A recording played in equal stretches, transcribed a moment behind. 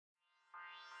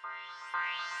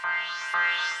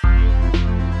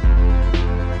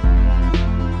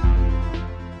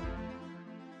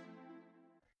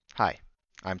Hi,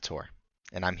 I'm Tor,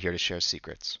 and I'm here to share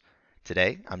secrets.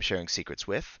 Today, I'm sharing secrets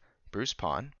with Bruce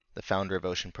Pon, the founder of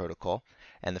Ocean Protocol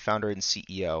and the founder and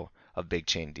CEO of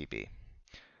BigChainDB.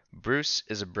 Bruce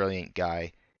is a brilliant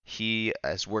guy. He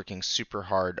is working super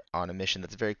hard on a mission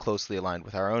that's very closely aligned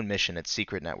with our own mission at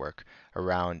Secret Network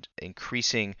around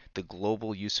increasing the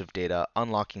global use of data,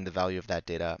 unlocking the value of that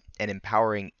data, and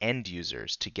empowering end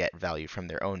users to get value from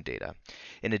their own data.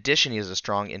 In addition, he has a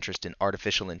strong interest in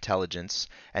artificial intelligence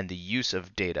and the use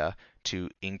of data to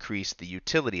increase the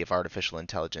utility of artificial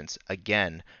intelligence,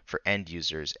 again, for end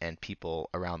users and people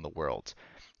around the world.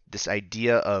 This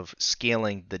idea of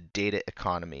scaling the data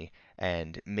economy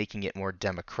and making it more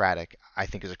democratic, I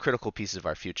think, is a critical piece of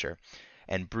our future.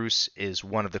 And Bruce is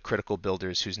one of the critical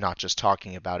builders who's not just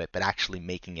talking about it, but actually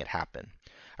making it happen.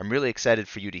 I'm really excited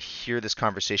for you to hear this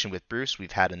conversation with Bruce.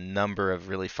 We've had a number of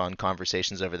really fun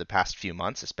conversations over the past few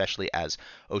months, especially as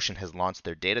Ocean has launched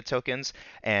their data tokens.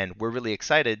 And we're really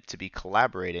excited to be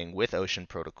collaborating with Ocean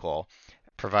Protocol,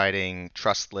 providing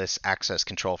trustless access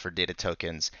control for data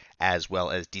tokens as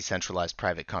well as decentralized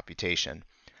private computation.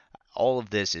 All of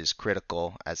this is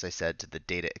critical, as I said, to the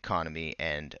data economy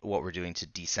and what we're doing to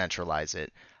decentralize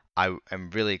it. I am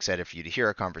really excited for you to hear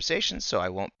our conversation, so I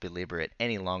won't belabor it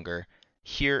any longer.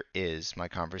 Here is my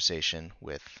conversation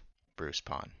with Bruce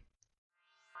Pon.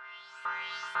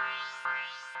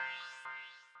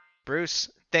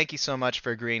 Bruce, thank you so much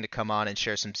for agreeing to come on and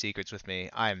share some secrets with me.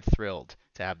 I am thrilled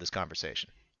to have this conversation.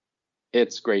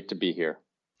 It's great to be here.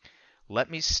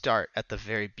 Let me start at the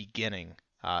very beginning,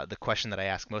 the question that I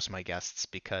ask most of my guests,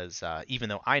 because even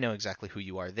though I know exactly who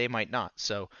you are, they might not.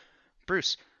 So,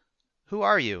 Bruce, who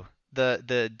are you?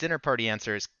 The dinner party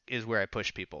answer is where I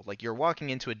push people. Like you're walking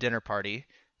into a dinner party,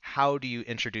 how do you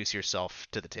introduce yourself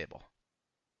to the table?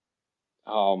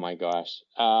 Oh my gosh.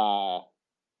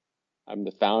 I'm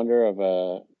the founder of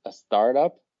a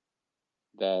startup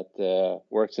that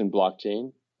works in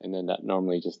blockchain, and then that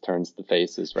normally just turns the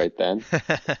faces right then.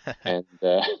 And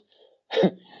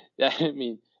yeah,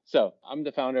 so I'm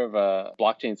the founder of a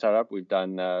blockchain startup. We've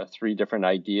done three different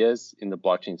ideas in the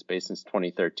blockchain space since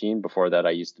 2013. Before that,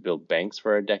 I used to build banks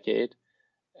for a decade.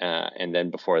 And then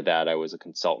before that, I was a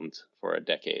consultant for a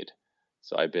decade.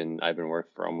 So I've been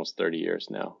working for almost 30 years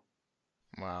now.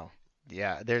 Wow.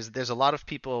 Yeah, there's a lot of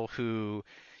people who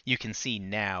you can see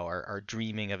now are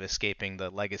dreaming of escaping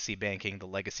the legacy banking, the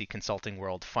legacy consulting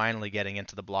world, finally getting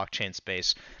into the blockchain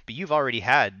space. But you've already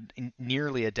had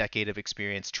nearly a decade of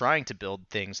experience trying to build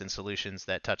things and solutions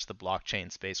that touch the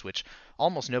blockchain space, which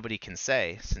almost nobody can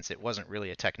say since it wasn't really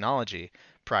a technology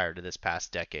prior to this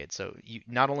past decade. So you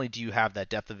not only do you have that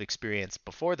depth of experience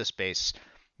before the space,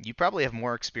 you probably have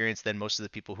more experience than most of the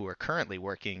people who are currently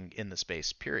working in the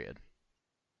space, period.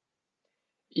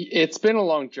 It's been a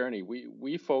long journey.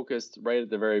 We focused right at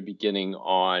the very beginning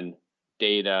on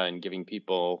data and giving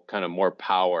people kind of more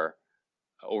power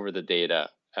over the data.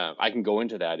 I can go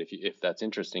into that if that's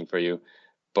interesting for you,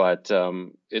 but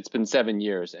it's been 7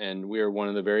 years, and we're one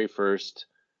of the very first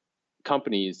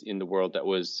companies in the world that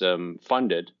was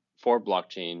funded for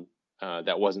blockchain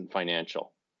that wasn't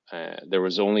financial. There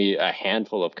was only a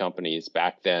handful of companies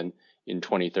back then in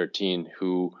 2013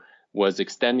 who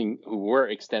were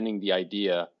extending the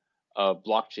idea of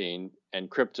blockchain and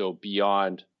crypto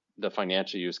beyond the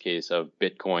financial use case of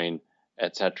Bitcoin,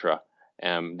 etc.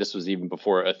 This was even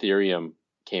before Ethereum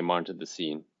came onto the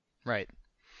scene. Right.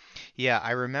 Yeah,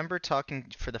 I remember talking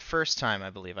for the first time, I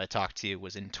believe I talked to you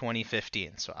was in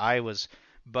 2015. So I was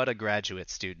but a graduate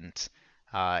student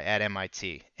at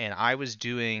MIT, and I was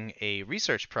doing a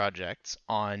research project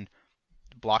on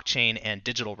blockchain and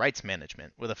digital rights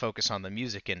management with a focus on the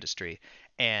music industry.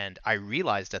 And I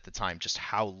realized at the time just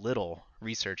how little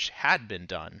research had been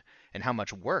done and how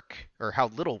much work or how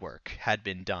little work had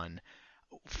been done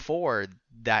for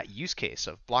that use case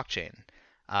of blockchain.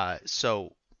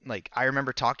 So like I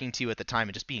remember talking to you at the time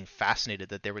and just being fascinated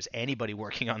that there was anybody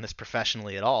working on this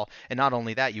professionally at all. And not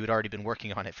only that, you had already been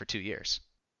working on it for 2 years.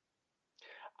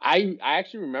 I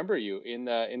actually remember you in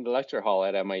the lecture hall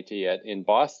at MIT in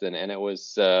Boston, and it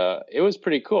was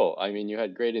pretty cool. I mean, you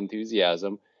had great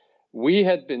enthusiasm. We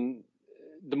had been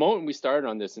The moment we started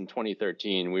on this in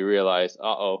 2013, we realized,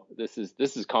 uh-oh, this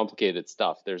is complicated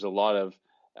stuff. There's a lot of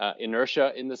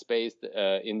inertia in the space,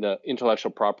 in the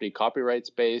intellectual property copyright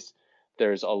space.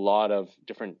 There's a lot of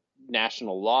different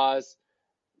national laws.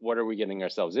 What are we getting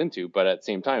ourselves into? But at the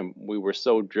same time, we were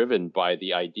so driven by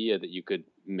the idea that you could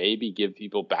maybe give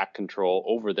people back control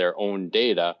over their own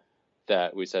data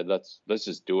that we said, let's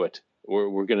just do it.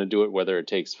 We're going to do it whether it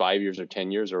takes 5 years or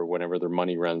 10 years or whenever their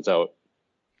money runs out.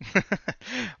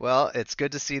 Well, it's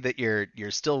good to see that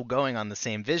you're still going on the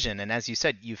same vision. And as you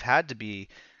said, you've had to be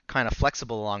kind of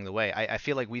flexible along the way. I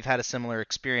feel like we've had a similar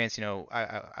experience,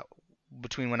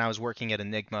 between when I was working at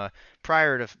Enigma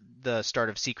prior to the start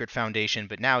of Secret Foundation,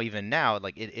 but now even now,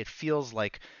 like it feels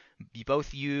like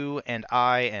both you and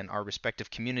I and our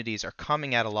respective communities are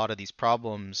coming at a lot of these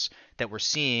problems that we're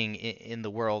seeing in the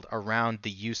world around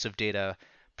the use of data,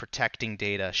 protecting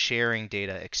data, sharing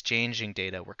data, exchanging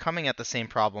data. We're coming at the same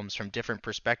problems from different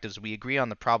perspectives. We agree on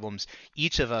the problems.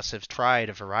 Each of us have tried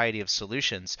a variety of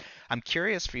solutions. I'm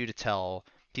curious for you to tell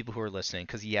people who are listening,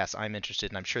 because yes, I'm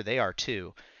interested and I'm sure they are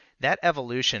too. That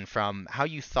evolution from how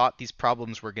you thought these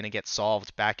problems were going to get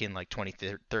solved back in like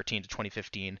 2013 to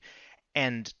 2015,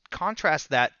 and contrast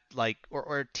that, like,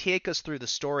 or take us through the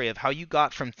story of how you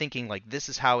got from thinking like this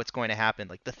is how it's going to happen,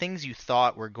 like the things you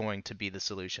thought were going to be the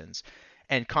solutions,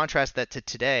 and contrast that to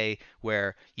today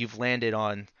where you've landed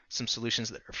on some solutions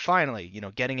that are finally,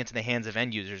 getting into the hands of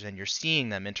end users and you're seeing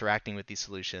them interacting with these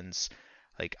solutions.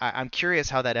 Like I'm curious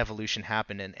how that evolution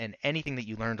happened, and anything that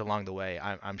you learned along the way,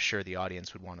 I'm sure the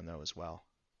audience would want to know as well.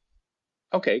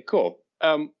 Okay, cool.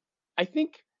 I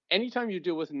think anytime you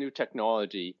deal with a new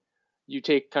technology, you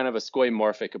take kind of a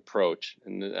skeuomorphic approach.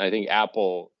 And I think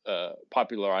Apple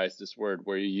popularized this word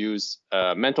where you use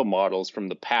mental models from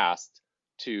the past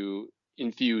to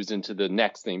infuse into the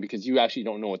next thing because you actually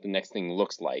don't know what the next thing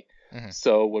looks like. Hmm.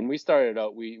 So when we started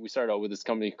out, we started out with this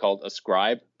company called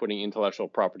Ascribe, putting intellectual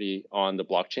property on the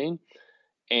blockchain.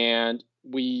 And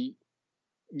we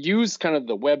use kind of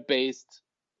the web-based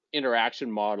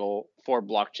interaction model for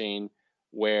blockchain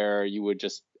where you would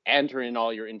just enter in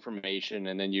all your information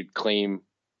and then you'd claim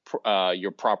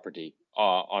your property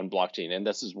on blockchain. And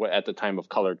this is what at the time of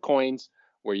colored coins,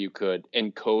 where you could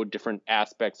encode different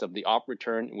aspects of the op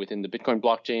return within the Bitcoin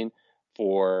blockchain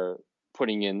for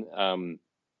putting in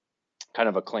kind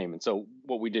of a claim. And so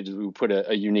what we did is we put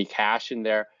a unique hash in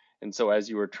there. And so as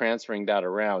you were transferring that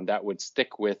around, that would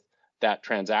stick with that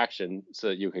transaction so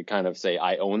that you could kind of say,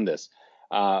 I own this.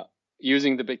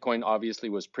 Using the Bitcoin obviously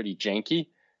was pretty janky.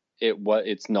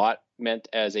 It's not meant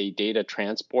as a data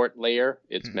transport layer.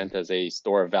 It's Hmm. meant as a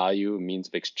store of value, means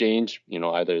of exchange,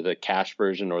 either the cash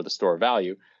version or the store of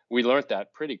value. We learned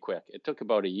that pretty quick. It took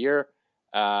about a year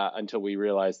until we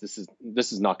realized this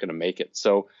is not going to make it.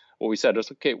 So what we said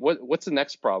was, okay, what's the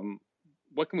next problem?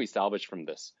 What can we salvage from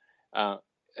this?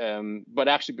 But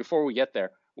actually, before we get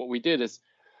there, what we did is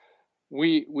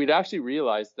we'd actually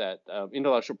realized that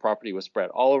intellectual property was spread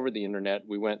all over the internet.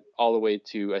 We went all the way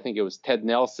to, I think it was Ted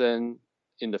Nelson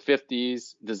in the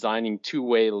 50s, designing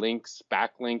two-way links,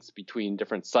 backlinks between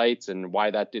different sites and why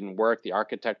that didn't work, the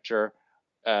architecture,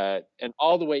 and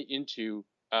all the way into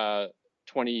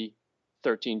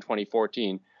 2013,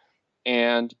 2014.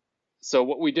 And so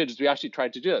what we did is we actually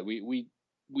tried to do that.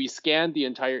 We scanned the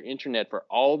entire internet for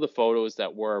all the photos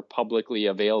that were publicly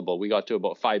available. We got to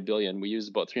about 5 billion. We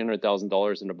used about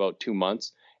 $300,000 in about 2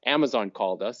 months. Amazon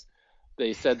called us.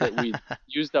 They said that we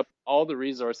used up all the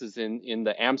resources in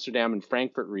the Amsterdam and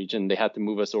Frankfurt region. They had to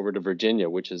move us over to Virginia,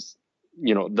 which is,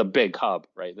 the big hub,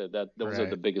 right? Those are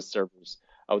the Right. biggest servers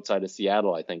outside of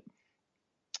Seattle, I think.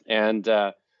 And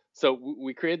so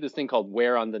we created this thing called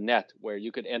Where on the Net, where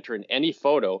you could enter in any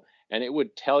photo and it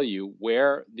would tell you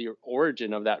where the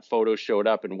origin of that photo showed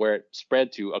up and where it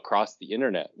spread to across the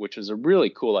internet, which was a really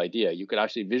cool idea. You could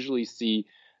actually visually see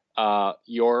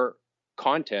your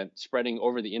content spreading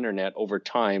over the internet over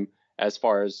time as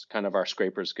far as kind of our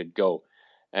scrapers could go.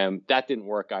 And that didn't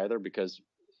work either because,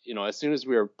 as soon as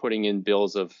we were putting in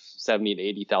bills of $70,000 to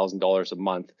 $80,000 a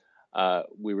month,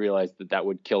 we realized that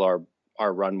would kill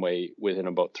our runway within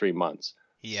about 3 months.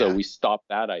 So Yeah. we stopped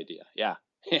that idea. Yeah.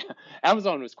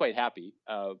 Amazon was quite happy,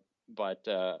 but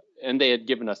and they had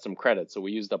given us some credit, so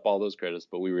we used up all those credits.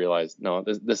 But we realized no,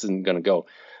 this isn't going to go.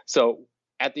 So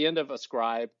at the end of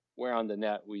Ascribe, Where on the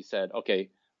Net, we said,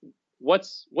 okay,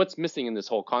 what's missing in this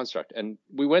whole construct? And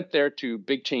we went there to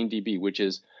BigChainDB, which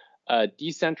is a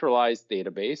decentralized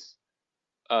database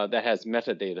that has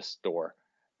metadata store.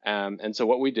 And so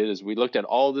what we did is we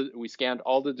scanned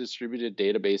all the distributed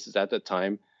databases at the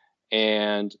time,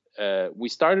 and we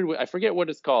started with, I forget what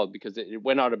it's called because it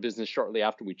went out of business shortly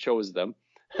after we chose them.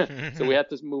 So we had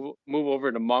to move over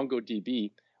to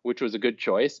MongoDB, which was a good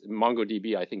choice.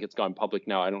 MongoDB, I think it's gone public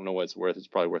now. I don't know what it's worth. It's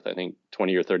probably worth, I think,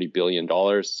 20 or 30 billion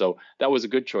dollars. So that was a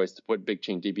good choice to put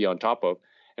BigChainDB on top of.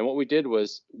 And what we did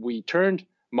was we turned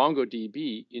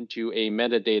MongoDB into a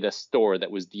metadata store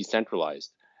that was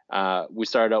decentralized. We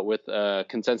started out with a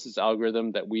consensus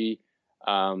algorithm that we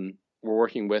were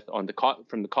working with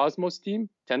from the Cosmos team,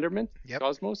 Tendermint, Yep.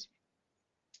 Cosmos.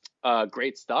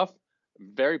 Great stuff,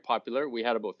 very popular. We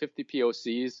had about 50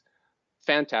 POCs,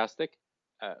 fantastic.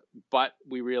 Uh, but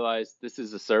we realized this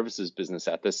is a services business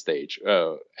at this stage,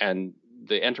 and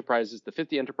the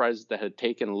 50 enterprises that had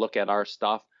taken a look at our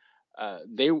stuff,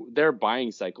 their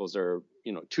buying cycles are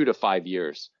 2 to 5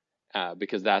 years,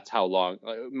 because that's how long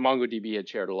MongoDB had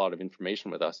shared a lot of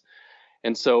information with us.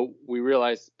 And so we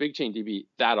realized BigChainDB,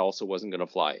 that also wasn't going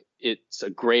to fly. It's a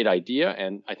great idea.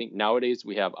 And I think nowadays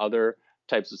we have other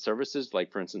types of services,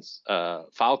 like, for instance,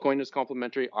 Filecoin is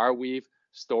complementary, Arweave,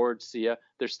 Storage, SIA.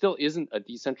 There still isn't a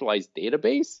decentralized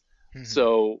database. Mhm.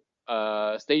 So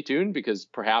stay tuned, because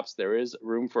perhaps there is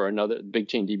room for another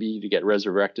BigChainDB to get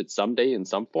resurrected someday in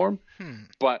some form. Hmm.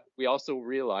 But we also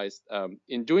realized,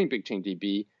 in doing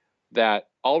BigChainDB, that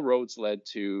all roads led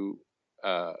to,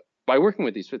 by working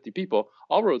with these 50 people,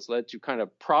 all roads led to kind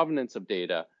of provenance of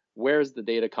data. Where's the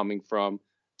data coming from?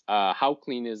 How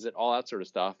clean is it? All that sort of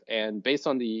stuff. And based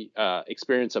on the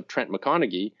experience of Trent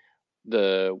McConaughey,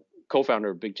 the co-founder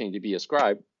of BigChainDB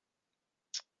Ascribe,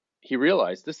 he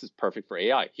realized this is perfect for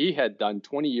AI. He had done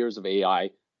 20 years of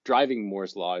AI driving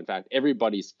Moore's law. In fact,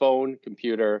 everybody's phone,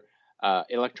 computer,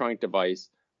 electronic device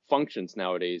functions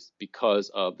nowadays because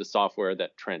of the software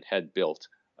that Trent had built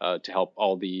to help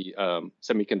all the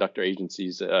semiconductor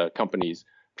agencies, companies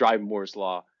drive Moore's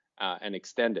law and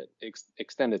extend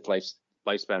its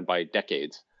lifespan by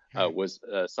decades. Hmm. Was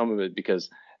some of it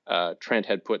because Trent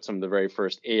had put some of the very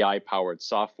first AI-powered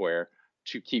software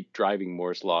to keep driving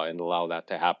Moore's law and allow that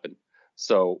to happen.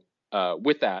 So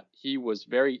with that, he was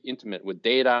very intimate with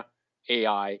data,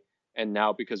 AI, and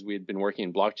now, because we had been working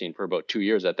in blockchain for about 2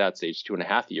 years at that stage,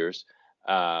 2.5 years,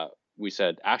 we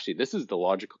said, actually, this is the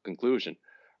logical conclusion.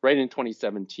 Right in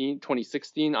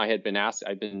 2016, I've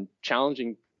been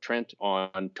challenging Trent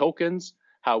on tokens,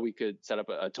 how we could set up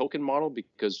a token model,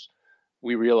 because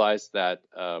we realized that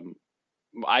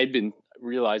I'd been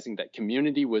realizing that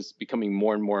community was becoming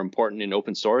more and more important in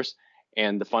open source,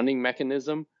 and the funding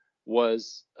mechanism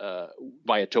was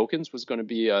via tokens was going to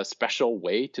be a special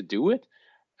way to do it.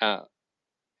 Uh,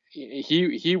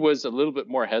 he was a little bit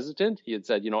more hesitant. He had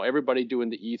said, everybody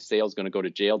doing the ETH sale is going to go to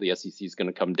jail. The SEC is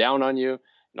going to come down on you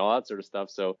and all that sort of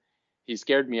stuff. So he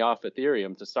scared me off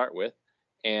Ethereum to start with.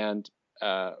 And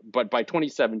but by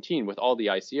 2017, with all the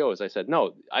ICOs, I said,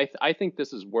 no, I think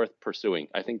this is worth pursuing.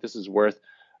 I think this is worth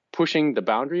pushing the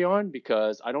boundary on,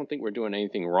 because I don't think we're doing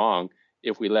anything wrong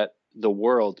if we let the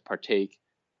world partake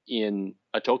in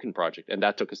a token project. And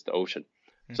that took us to Ocean.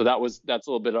 So Mhm. that's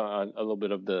a little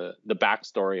bit of the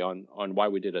backstory on why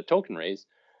we did a token raise.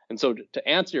 And so to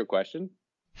answer your question,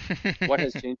 what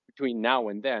has changed between now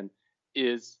and then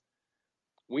is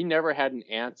we never had an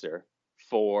answer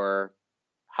for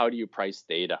how do you price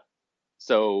data.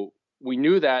 So we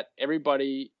knew that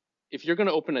everybody, if you're going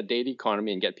to open a data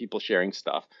economy and get people sharing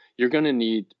stuff, you're going to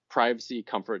need privacy,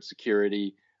 comfort,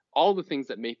 security, all the things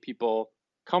that make people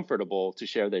comfortable to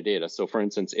share their data. So, for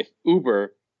instance, if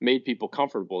Uber made people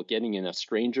comfortable getting in a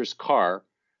stranger's car,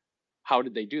 how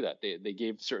did they do that? They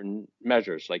gave certain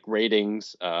measures like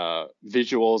ratings,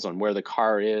 visuals on where the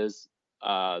car is.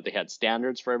 They had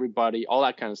standards for everybody, all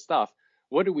that kind of stuff.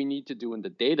 What do we need to do in the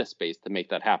data space to make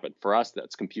that happen? For us,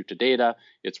 that's compute to data.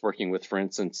 It's working with, for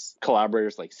instance,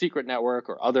 collaborators like Secret Network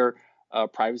or other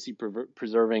privacy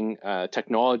preserving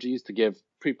technologies to give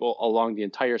people along the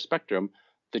entire spectrum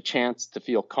the chance to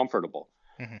feel comfortable.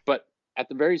 Mhm. But at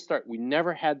the very start, we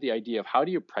never had the idea of how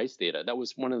do you price data. That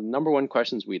was one of the number one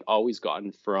questions we'd always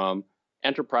gotten from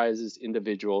enterprises,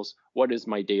 individuals. What is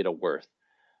my data worth?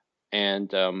 And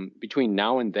between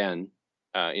now and then,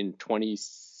 in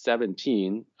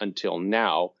 2017 until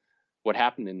now, what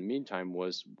happened in the meantime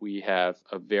was we have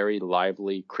a very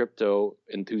lively crypto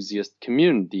enthusiast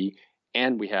community,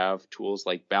 and we have tools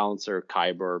like Balancer,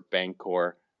 Kyber,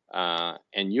 Bancor,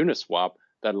 and Uniswap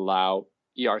that allow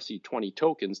ERC20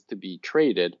 tokens to be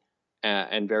traded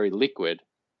and very liquid.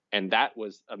 And that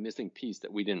was a missing piece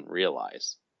that we didn't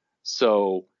realize.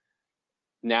 So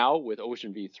now with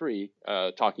Ocean V3,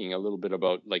 talking a little bit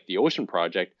about like the Ocean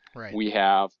project, Right. we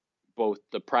have both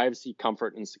the privacy,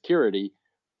 comfort, and security,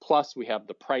 plus we have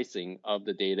the pricing of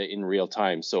the data in real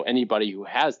time. So anybody who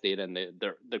has data, and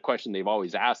the question they've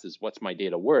always asked is, what's my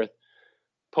data worth?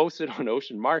 Post it on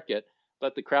Ocean Market,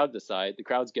 let the crowd decide. The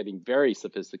crowd's getting very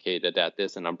sophisticated at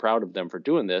this, and I'm proud of them for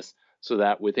doing this, so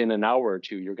that within an hour or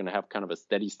two, you're going to have kind of a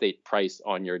steady state price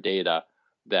on your data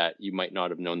that you might not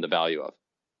have known the value of.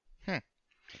 Hmm.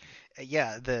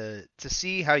 Yeah, the to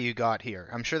see how you got here.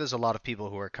 I'm sure there's a lot of people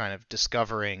who are kind of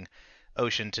discovering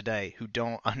ocean today who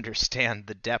don't understand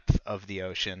the depth of the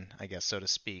ocean, I guess so to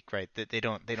speak, right? That they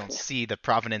don't see the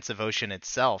provenance of ocean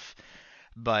itself,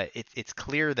 but it's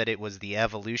clear that it was the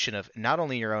evolution of not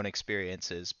only your own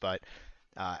experiences, but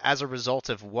as a result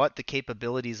of what the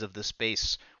capabilities of the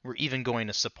space were even going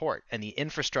to support, and the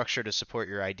infrastructure to support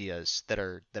your ideas that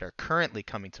are currently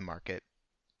coming to market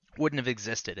wouldn't have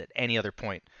existed at any other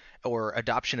point, or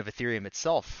adoption of Ethereum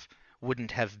itself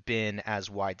wouldn't have been as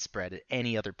widespread at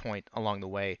any other point along the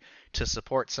way to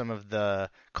support some of the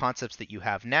concepts that you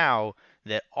have now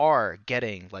that are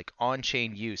getting like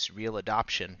on-chain use, real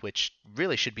adoption, which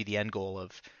really should be the end goal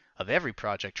of every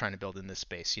project trying to build in this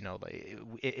space. Like,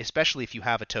 especially if you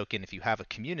have a token, if you have a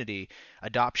community,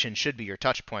 adoption should be your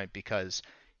touch point, because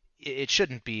it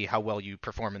shouldn't be how well you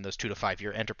perform in those 2 to 5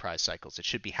 year enterprise cycles. It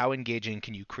should be how engaging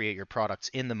can you create your products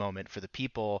in the moment for the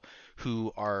people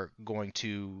who are going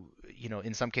to,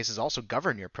 in some cases also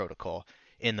govern your protocol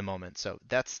in the moment. So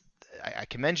I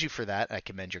commend you for that. I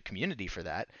commend your community for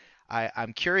that.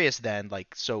 I'm curious then,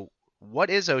 like, so what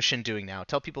is Ocean doing now?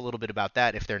 Tell people a little bit about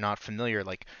that if they're not familiar.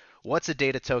 Like, what's a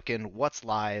data token? What's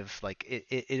live? Like,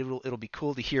 it'll be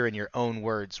cool to hear in your own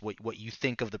words what you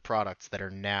think of the products that are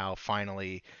now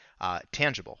finally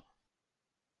tangible.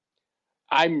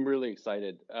 I'm really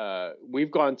excited.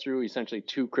 We've gone through essentially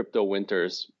 2 crypto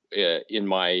winters in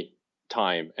my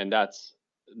time, and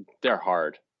they're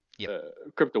hard. Yep.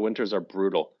 Crypto winters are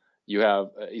brutal. You have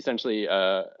essentially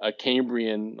a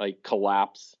Cambrian like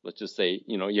collapse. Let's just say,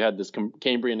 you had this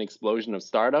Cambrian explosion of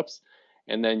startups,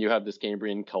 and then you have this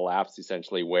Cambrian collapse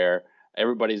essentially where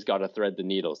everybody's got to thread the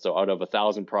needle. So out of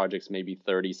 1,000 projects, maybe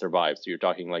 30 survive. So you're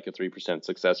talking like a 3%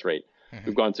 success rate. Mm-hmm.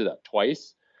 We've gone through that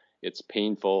twice. It's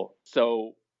painful.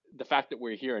 So the fact that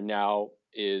we're here now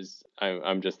is,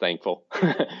 I'm just thankful.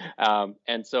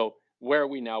 And so where are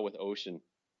we now with Ocean?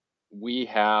 We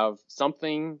have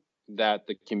something that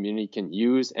the community can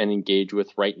use and engage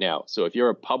with right now. So if you're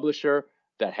a publisher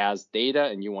that has data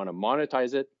and you want to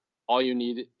monetize it, all you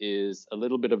need is a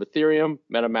little bit of Ethereum,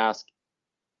 MetaMask,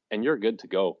 and you're good to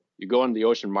go. You go into the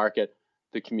Ocean market,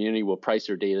 the community will price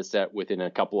your data set within a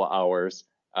couple of hours.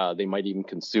 They might even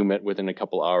consume it within a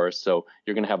couple hours. So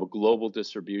you're going to have a global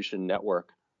distribution network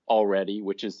already,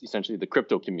 which is essentially the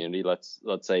crypto community.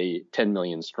 Let's say 10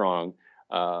 million strong,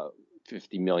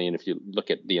 50 million if you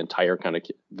look at the entire kind of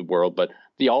the world. But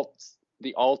the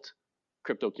alt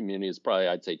crypto community is probably,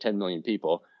 I'd say, 10 million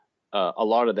people. A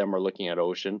lot of them are looking at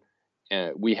Ocean.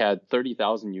 We had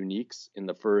 30,000 uniques in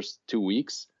the first 2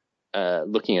 weeks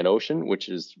looking at Ocean, which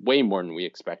is way more than we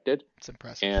expected. It's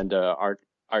impressive. And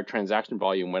our transaction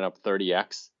volume went up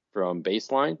 30x from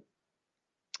baseline,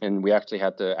 and we actually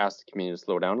had to ask the community to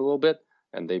slow down a little bit,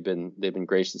 and they've been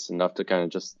gracious enough to kind of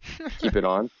just keep it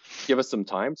on, give us some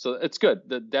time. So it's good.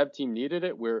 The dev team needed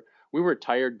it. We were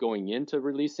tired going into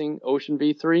releasing Ocean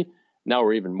V3. Now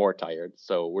we're even more tired.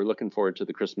 So we're looking forward to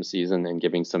the Christmas season and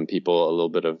giving some people a little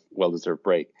bit of well-deserved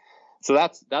break. So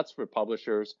that's for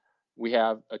publishers. We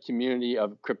have a community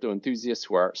of crypto enthusiasts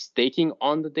who are staking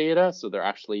on the data. So they're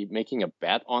actually making a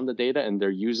bet on the data, and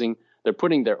they're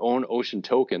putting their own Ocean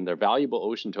token, their valuable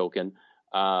Ocean token,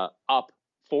 up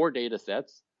for data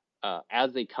sets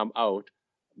as they come out,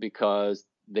 because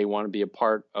they want to be a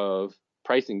part of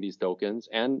pricing these tokens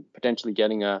and potentially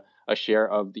getting a share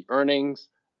of the earnings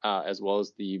as well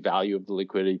as the value of the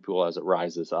liquidity pool as it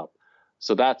rises up.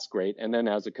 So that's great. And then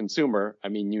as a consumer, I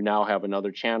mean, you now have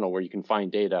another channel where you can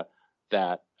find data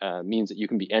that means that you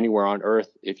can be anywhere on Earth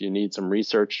if you need some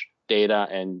research data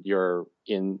and you're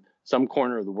in some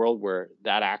corner of the world where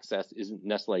that access isn't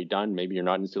necessarily done. Maybe you're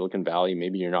not in Silicon Valley,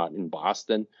 maybe you're not in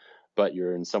Boston, but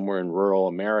you're in somewhere in rural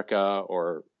America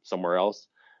or somewhere else.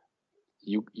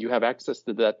 You have access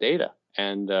to that data,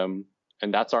 and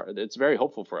it's very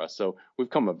hopeful for us. So we've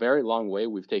come a very long way.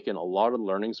 We've taken a lot of the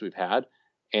learnings we've had,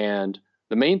 and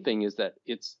the main thing is that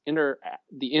it's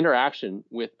the interaction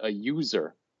with a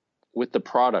user with the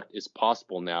product is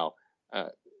possible now.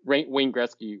 Wayne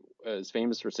Gretzky is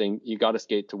famous for saying, you got to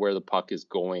skate to where the puck is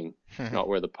going, not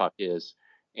where the puck is.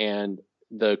 And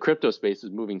the crypto space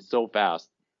is moving so fast.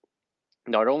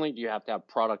 Not only do you have to have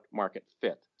product market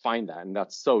fit, find that, and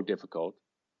that's so difficult.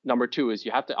 Number two is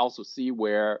you have to also see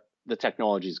where the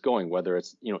technology is going, whether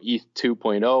it's ETH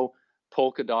 2.0,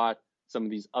 Polkadot, some of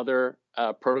these other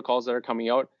protocols that are coming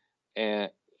out,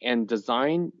 and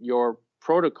design your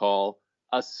protocol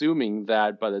assuming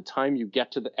that by the time you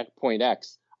get to the point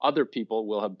X, other people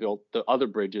will have built the other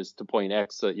bridges to point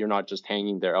X, so that you're not just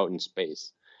hanging there out in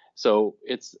space. So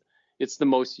it's the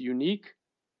most unique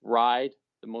ride,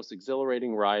 the most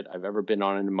exhilarating ride I've ever been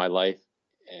on in my life,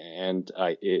 and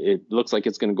it looks like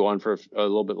it's going to go on for a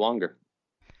little bit longer.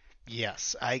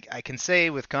 Yes, I can say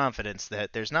with confidence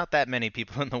that there's not that many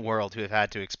people in the world who have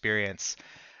had to experience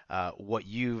what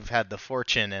you've had the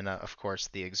fortune and, of course,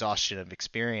 the exhaustion of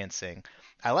experiencing.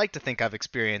 I like to think I've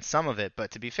experienced some of it,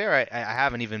 but to be fair, I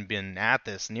haven't even been at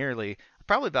this nearly,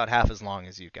 probably about half as long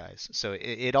as you guys. So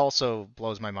it also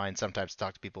blows my mind sometimes to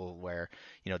talk to people where,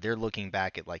 they're looking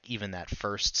back at like even that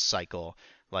first cycle,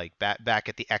 like back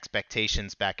at the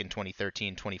expectations back in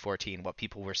 2013, 2014, what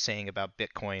people were saying about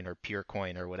Bitcoin or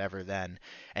Purecoin or whatever then,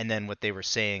 and then what they were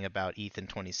saying about ETH in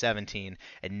 2017,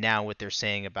 and now what they're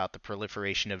saying about the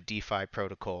proliferation of DeFi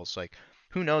protocols. Like,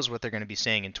 who knows what they're going to be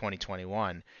saying in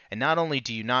 2021? And not only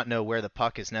do you not know where the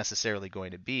puck is necessarily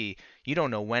going to be, you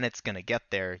don't know when it's going to get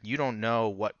there. You don't know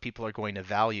what people are going to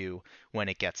value when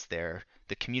it gets there.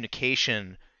 The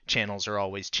communication channels are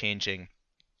always changing.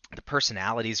 The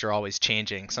personalities are always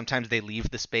changing. Sometimes they leave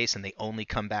the space and they only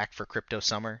come back for crypto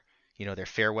summer. They're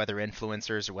fair weather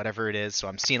influencers or whatever it is. So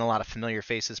I'm seeing a lot of familiar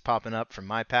faces popping up from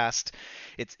my past.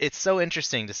 It's so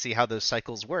interesting to see how those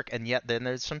cycles work. And yet then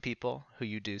there's some people who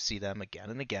you do see them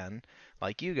again and again,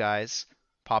 like you guys,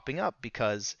 popping up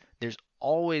because there's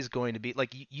always going to be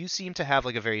like you seem to have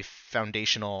like a very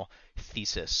foundational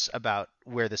thesis about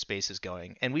where the space is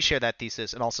going, and we share that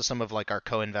thesis, and also some of like our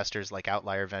co-investors like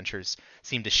Outlier Ventures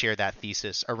seem to share that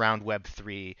thesis around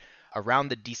Web3, around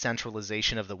the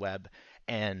decentralization of the web,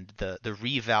 and the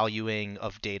revaluing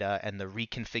of data and the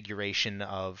reconfiguration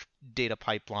of data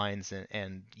pipelines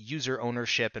and user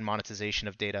ownership and monetization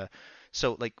of data.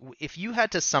 So like if you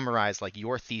had to summarize like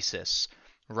your thesis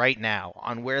right now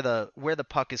on where the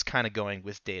puck is kind of going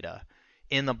with data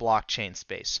in the blockchain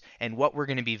space and what we're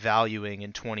going to be valuing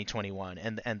in 2021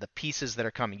 and the pieces that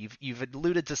are coming. You've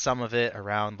alluded to some of it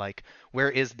around like where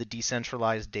is the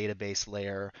decentralized database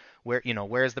layer, where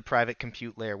is the private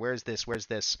compute layer, where's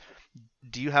this.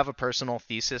 Do you have a personal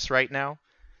thesis right now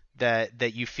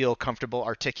that you feel comfortable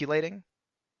articulating?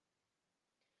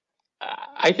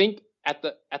 I think at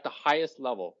the highest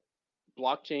level,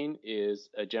 blockchain is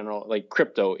a general, like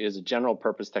crypto is a general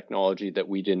purpose technology that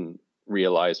we didn't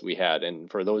realize we had. And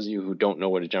for those of you who don't know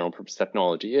what a general purpose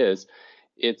technology is,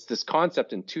 it's this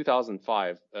concept in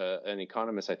 2005, an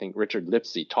economist, I think Richard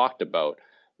Lipsey, talked about,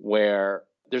 where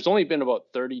there's only been about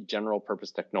 30 general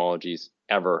purpose technologies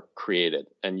ever created.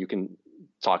 And you can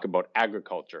talk about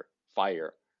agriculture,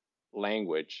 fire,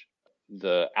 language,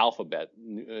 the alphabet,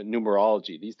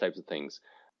 numerology, these types of things.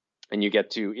 And you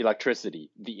get to electricity,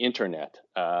 the internet,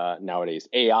 nowadays,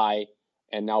 AI,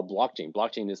 and now blockchain.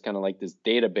 Blockchain is kind of like this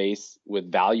database with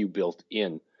value built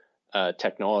in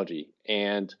technology.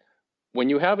 And when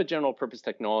you have a general purpose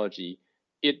technology,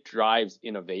 it drives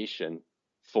innovation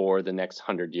for the next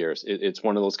 100 years. It's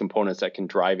one of those components that can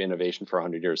drive innovation for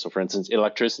 100 years. So for instance,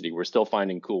 electricity, we're still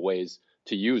finding cool ways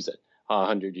to use it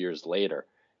 100 years later.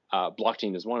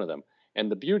 Blockchain is one of them. And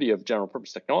the beauty of general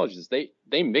purpose technologies is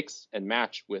they mix and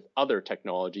match with other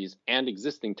technologies and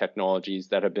existing technologies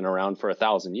that have been around for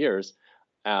 1,000 years,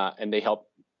 and they help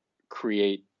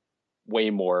create way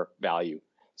more value.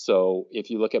 So if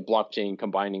you look at blockchain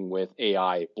combining with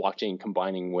AI, blockchain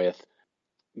combining with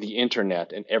the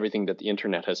internet and everything that the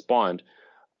internet has spawned,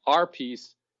 our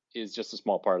piece is just a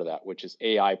small part of that, which is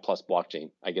AI plus blockchain.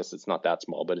 I guess it's not that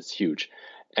small, but it's huge.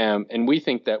 And we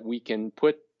think that we can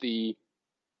put the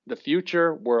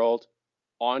future world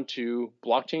onto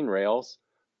blockchain rails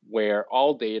where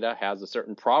all data has a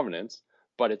certain provenance,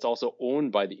 but it's also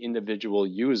owned by the individual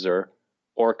user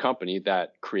or company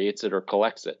that creates it or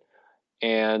collects it.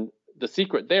 And the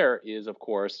secret there is, of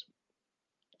course,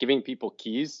 giving people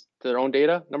keys to their own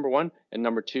data, number one, and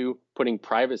number two, putting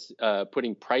prices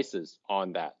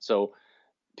on that. So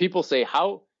people say,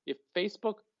 if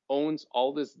Facebook owns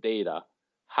all this data,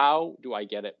 how do I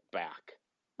get it back?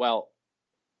 Well,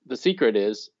 the secret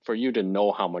is for you to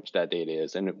know how much that data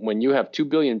is. And when you have 2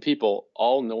 billion people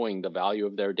all knowing the value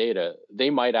of their data,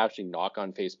 they might actually knock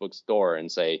on Facebook's door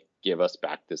and say, give us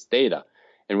back this data.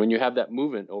 And when you have that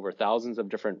movement over thousands of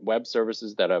different web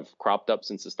services that have cropped up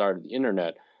since the start of the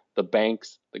internet, the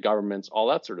banks, the governments, all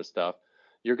that sort of stuff,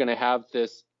 you're going to have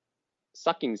this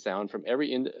sucking sound from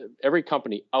every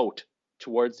company out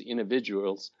towards the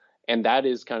individuals. And that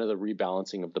is kind of the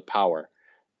rebalancing of the power.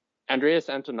 Andreas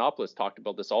Antonopoulos talked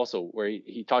about this also, where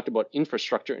he talked about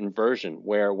infrastructure inversion,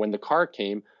 where when the car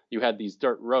came, you had these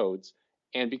dirt roads,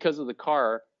 and because of the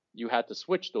car, you had to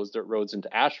switch those dirt roads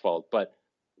into asphalt. But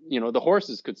the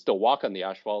horses could still walk on the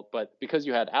asphalt, but because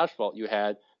you had asphalt, you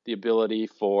had the ability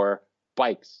for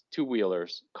bikes,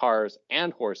 two-wheelers, cars,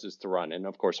 and horses to run. And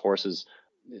of course, horses,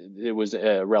 it was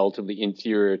a relatively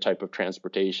inferior type of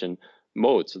transportation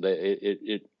mode, so that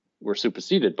it were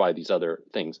superseded by these other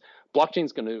things. Blockchain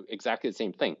is going to do exactly the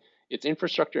same thing. It's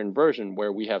infrastructure inversion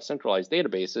where we have centralized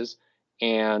databases,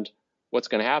 and what's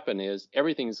going to happen is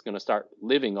everything is going to start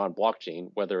living on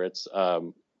blockchain, whether it's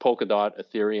Polkadot,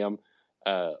 Ethereum,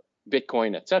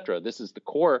 Bitcoin, etc. This is the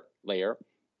core layer.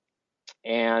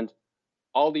 And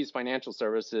all these financial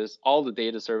services, all the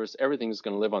data service, everything is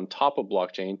going to live on top of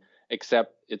blockchain,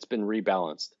 except it's been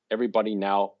rebalanced. Everybody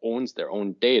now owns their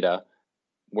own data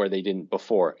where they didn't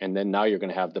before. And then now you're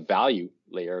going to have the value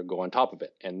layer go on top of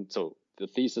it. And so the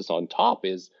thesis on top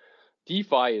is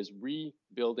DeFi is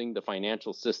rebuilding the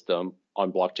financial system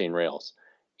on blockchain rails.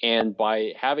 And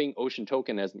by having Ocean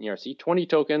Token as an ERC20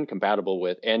 token compatible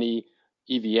with any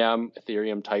EVM,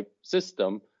 Ethereum type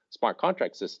system, smart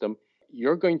contract system,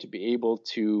 you're going to be able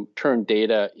to turn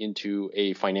data into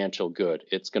a financial good.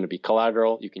 It's going to be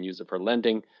collateral. You can use it for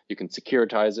lending. You can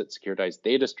securitize it, securitize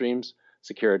data streams,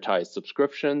 securitize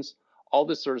subscriptions, all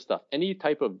this sort of stuff. Any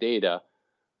type of data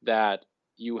that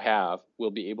you have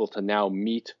will be able to now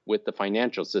meet with the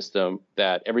financial system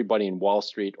that everybody in Wall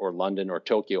Street or London or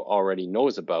Tokyo already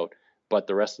knows about, but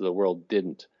the rest of the world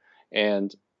didn't.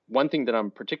 And one thing that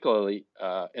I'm particularly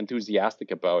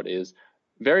enthusiastic about is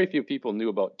very few people knew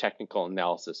about technical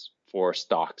analysis for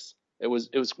stocks. It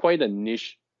was quite a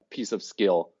niche piece of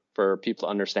skill for people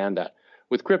to understand that.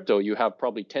 With crypto, you have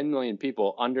probably 10 million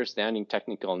people understanding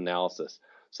technical analysis.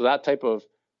 So that type of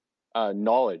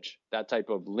knowledge, that type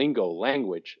of lingo,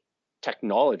 language,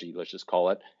 technology, let's just call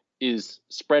it, is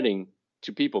spreading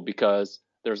to people because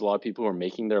there's a lot of people who are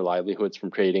making their livelihoods from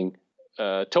trading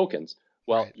tokens.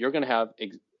 Well, right. You're going to have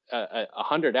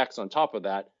 100x on top of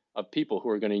that of people who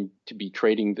are going to be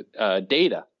trading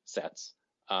data sets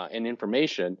and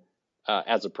information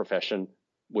as a profession,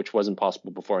 which wasn't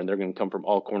possible before, and they're going to come from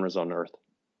all corners on Earth.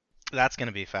 That's going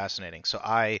to be fascinating. So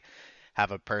I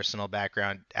have a personal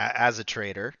background as a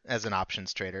trader, as an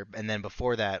options trader, and then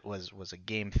before that was a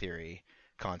game theory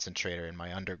concentrator in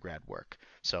my undergrad work.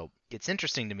 So it's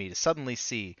interesting to me to suddenly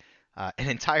see an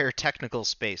entire technical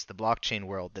space, the blockchain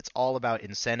world, that's all about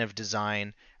incentive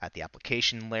design at the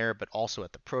application layer, but also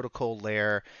at the protocol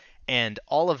layer. And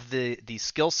all of the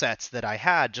skill sets that I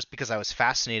had, just because I was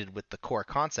fascinated with the core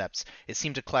concepts, it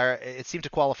seemed to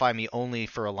qualify me only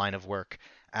for a line of work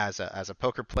as a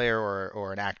poker player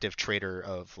or an active trader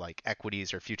of like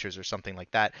equities or futures or something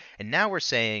like that. And now we're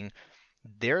saying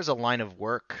there's a line of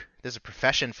work, there's a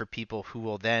profession for people who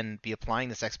will then be applying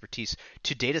this expertise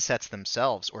to data sets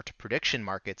themselves or to prediction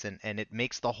markets, and it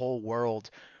makes the whole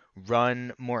world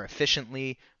run more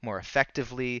efficiently, more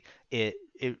effectively.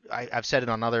 I've said it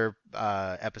on other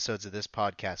episodes of this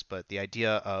podcast, but the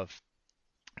idea of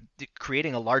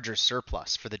creating a larger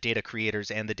surplus for the data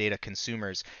creators and the data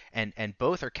consumers, and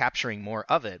both are capturing more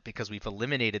of it because we've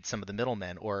eliminated some of the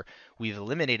middlemen, or we've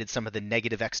eliminated some of the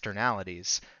negative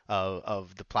externalities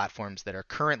of the platforms that are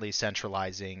currently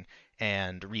centralizing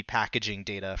and repackaging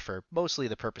data for mostly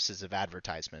the purposes of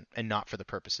advertisement and not for the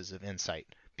purposes of insight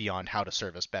beyond how to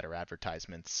service better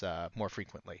advertisements more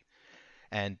frequently.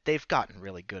 And they've gotten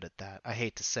really good at that. I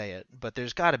hate to say it, but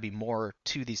there's got to be more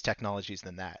to these technologies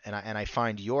than that. And I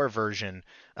find your version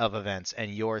of events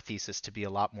and your thesis to be a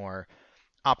lot more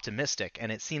optimistic,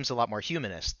 and it seems a lot more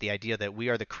humanist. The idea that we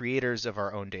are the creators of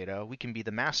our own data, we can be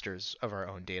the masters of our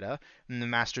own data, and the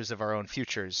masters of our own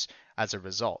futures as a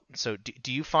result. So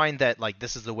do you find that like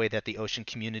this is the way that the Ocean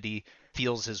community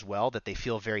feels as well, that they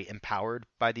feel very empowered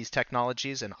by these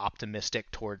technologies and optimistic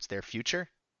towards their future?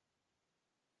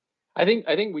 I think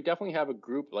we definitely have a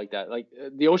group like that. Like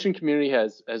the Ocean community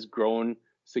has grown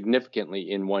significantly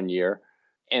in 1 year,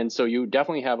 and so you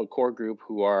definitely have a core group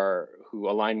who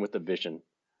align with the vision.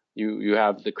 You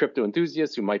have the crypto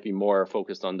enthusiasts who might be more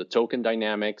focused on the token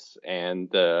dynamics and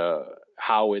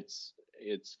how it's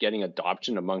getting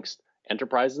adoption amongst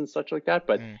enterprises and such like that.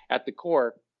 But at the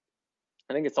core,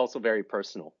 I think it's also very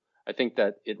personal. I think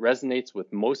that it resonates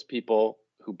with most people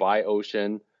who buy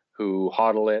Ocean, who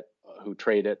hodl it, who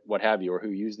trade it, what have you, or who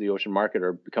use the Ocean market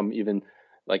or become even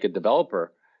like a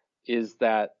developer, is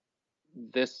that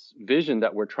this vision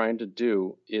that we're trying to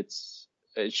do, it's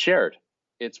shared.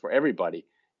 It's for everybody.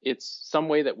 It's some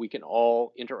way that we can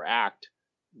all interact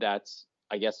that's,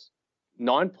 I guess,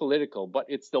 non-political, but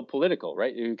it's still political,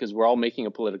 right? Because we're all making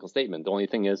a political statement. The only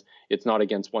thing is it's not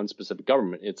against one specific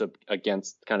government. It's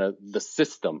against kind of the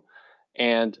system.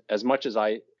 And as much as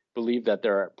I believe that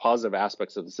there are positive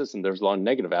aspects of the system, there's a lot of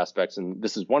negative aspects, and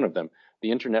this is one of them. The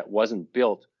internet wasn't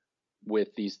built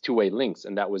with these two-way links,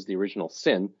 and that was the original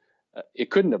sin. It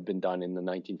couldn't have been done in the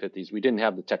 1950s. We didn't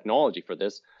have the technology for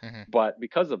this, but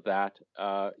because of that,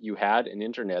 you had an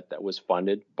internet that was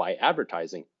funded by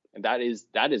advertising, and that is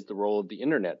the role of the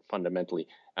internet fundamentally.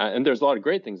 And there's a lot of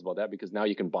great things about that because now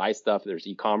you can buy stuff. There's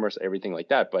e-commerce, everything like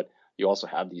that, but you also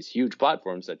have these huge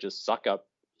platforms that just suck up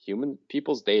human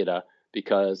people's data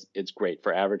because it's great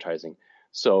for advertising.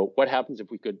 So what happens if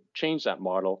we could change that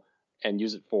model and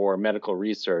use it for medical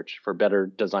research, for better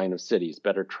design of cities,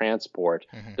 better transport?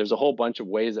 Hmm. There's a whole bunch of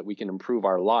ways that we can improve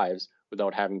our lives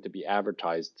without having to be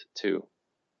advertised to.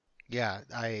 Yeah,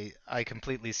 I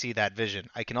completely see that vision.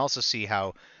 I can also see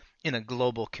how in a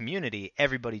global community,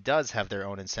 everybody does have their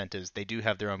own incentives. They do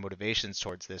have their own motivations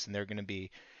towards this, and they're going to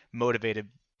be motivated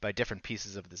by different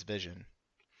pieces of this vision.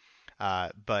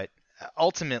 But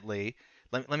ultimately,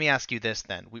 let me ask you this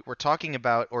then. We're talking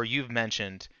about, or you've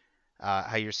mentioned,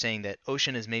 how you're saying that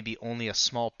ocean is maybe only a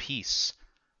small piece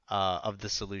of the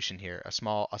solution here, a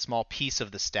small piece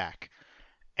of the stack.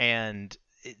 And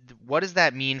what does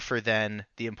that mean for then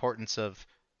the importance of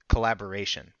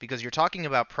collaboration? Because you're talking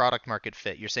about product market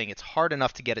fit. You're saying it's hard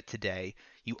enough to get it today.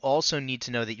 You also need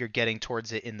to know that you're getting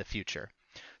towards it in the future.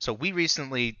 So we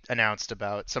recently announced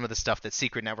about some of the stuff that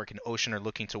Secret Network and Ocean are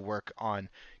looking to work on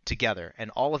together. And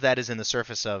all of that is in the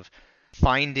surface of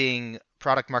finding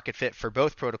product market fit for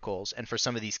both protocols and for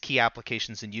some of these key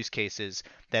applications and use cases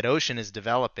that Ocean is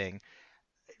developing.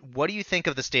 What do you think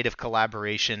of the state of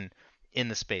collaboration in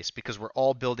the space? Because we're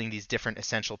all building these different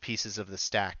essential pieces of the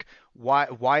stack.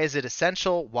 Why is it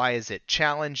essential? Why is it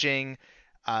challenging?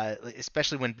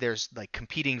 Especially when there's like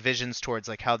competing visions towards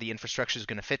like how the infrastructure is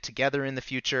going to fit together in the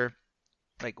future.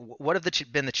 Like, what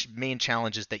have been the main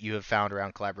challenges that you have found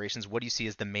around collaborations? What do you see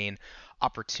as the main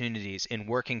opportunities in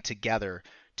working together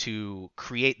to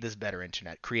create this better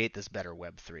internet, create this better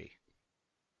Web 3?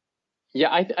 Yeah,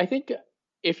 I think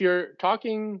if you're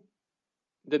talking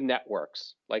the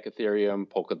networks like Ethereum,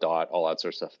 Polkadot, all that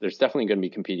sort of stuff, there's definitely going to be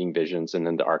competing visions and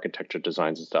then the architecture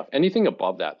designs and stuff. Anything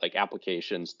above that, like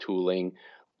applications, tooling,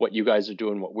 what you guys are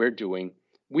doing, what we're doing,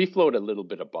 we float a little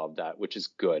bit above that, which is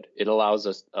good. It allows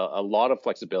us a lot of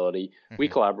flexibility. We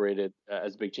Hmm. collaborated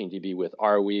as BigChainDB with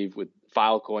Arweave, with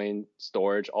Filecoin,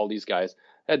 storage, all these guys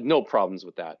had no problems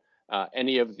with that.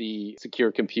 Any of the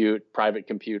secure compute, private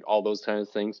compute, all those kinds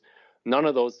of things, none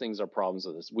of those things are problems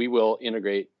with this. We will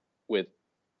integrate with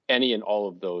any and all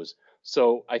of those.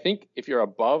 So I think if you're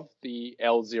above the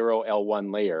L0,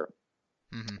 L1 layer,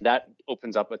 Hmm. that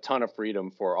opens up a ton of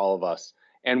freedom for all of us.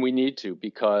 And we need to,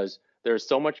 because there's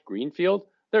so much greenfield,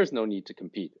 there's no need to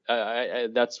compete.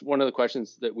 That's one of the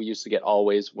questions that we used to get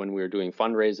always when we were doing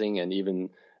fundraising, and even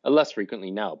less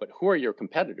frequently now. But who are your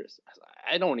competitors?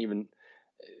 I don't even,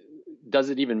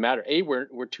 does it even matter?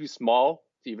 We're too small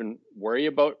to even worry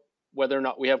about whether or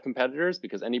not we have competitors,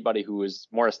 because anybody who is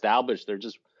more established,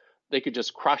 they could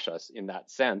just crush us in that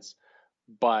sense.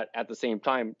 But at the same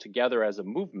time, together as a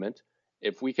movement,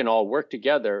 if we can all work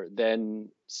together, then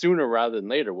sooner rather than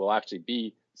later, we'll actually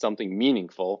be something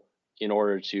meaningful in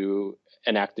order to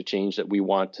enact the change that we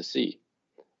want to see.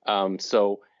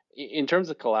 So, in terms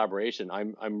of collaboration,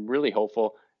 I'm really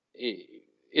hopeful.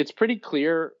 It's pretty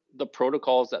clear the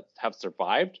protocols that have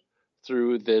survived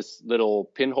through this little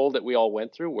pinhole that we all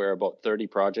went through, where about 30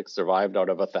 projects survived out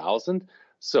of 1,000.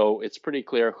 So it's pretty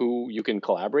clear who you can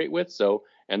collaborate with. So,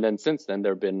 and then since then,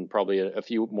 there have been probably a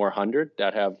few more hundred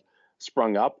that have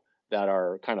sprung up that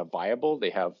are kind of viable.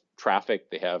 They have traffic,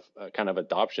 they have kind of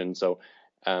adoption. So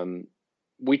um,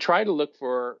 we try to look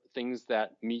for things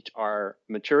that meet our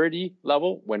maturity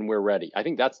level when we're ready. I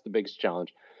think that's the biggest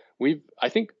challenge. I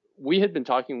think we had been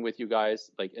talking with you guys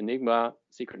like Enigma,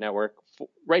 Secret Network,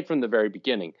 right from the very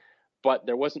beginning, but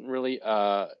there wasn't really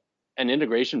an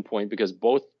integration point because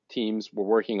both teams were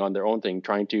working on their own thing,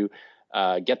 trying to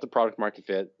get the product market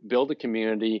fit, build a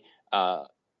community,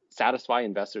 satisfy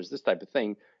investors, this type of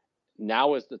thing.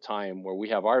 Now is the time where we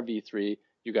have our V3.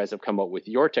 You guys have come up with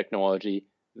your technology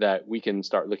that we can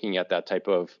start looking at that type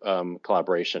of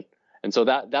collaboration. And so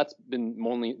that's been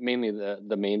mainly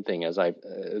the main thing, as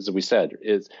we said,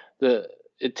 is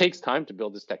it takes time to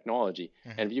build this technology.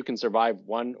 Hmm. And if you can survive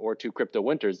 1 or 2 crypto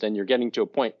winters, then you're getting to a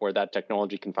point where that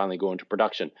technology can finally go into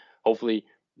production. Hopefully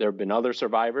there have been other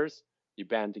survivors, you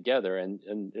band together,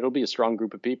 and it'll be a strong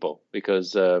group of people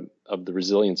because of the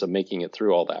resilience of making it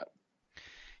through all that.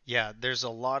 Yeah, there's a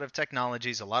lot of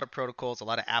technologies, a lot of protocols, a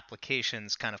lot of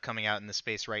applications kind of coming out in the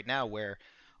space right now where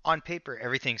on paper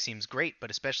everything seems great, but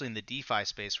especially in the DeFi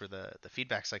space where the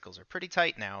feedback cycles are pretty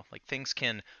tight now, like things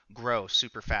can grow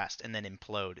super fast and then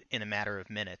implode in a matter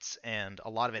of minutes. And a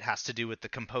lot of it has to do with the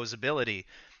composability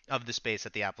of the space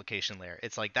at the application layer.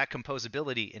 It's like that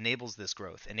composability enables this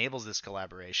growth, enables this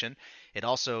collaboration. It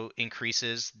also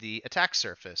increases the attack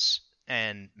surface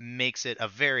and makes it a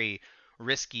very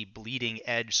risky bleeding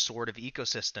edge sort of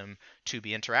ecosystem to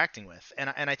be interacting with. And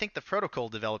I think the protocol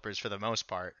developers, for the most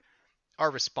part,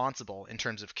 are responsible in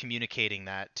terms of communicating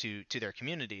that to their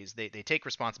communities. They take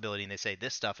responsibility and they say,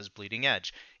 this stuff is bleeding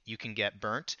edge. You can get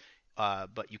burnt.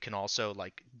 but you can also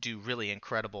like do really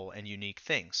incredible and unique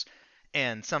things.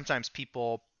 And sometimes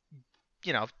people,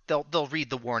 they'll read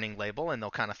the warning label and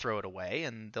they'll kind of throw it away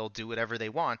and they'll do whatever they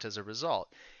want as a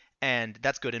result. And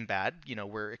that's good and bad.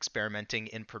 We're experimenting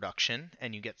in production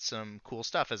and you get some cool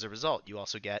stuff as a result. You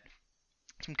also get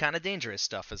some kind of dangerous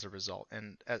stuff as a result.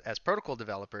 And as protocol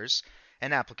developers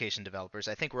and application developers,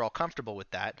 I think we're all comfortable with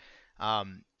that.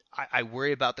 I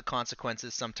worry about the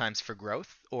consequences sometimes for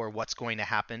growth or what's going to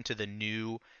happen to the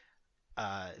new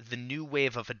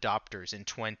wave of adopters in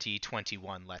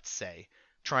 2021, let's say,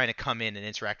 trying to come in and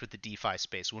interact with the DeFi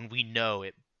space when we know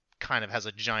it kind of has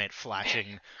a giant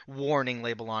flashing warning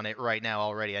label on it right now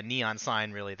already, a neon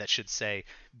sign really that should say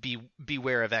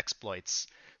beware of exploits.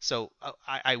 So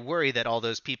I worry that all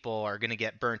those people are going to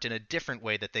get burnt in a different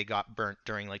way that they got burnt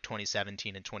during like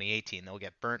 2017 and 2018. They'll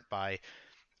get burnt by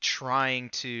trying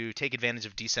to take advantage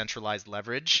of decentralized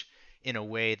leverage in a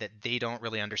way that they don't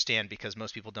really understand because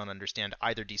most people don't understand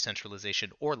either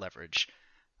decentralization or leverage.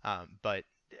 But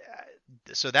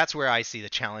so that's where I see the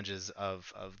challenges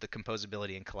of the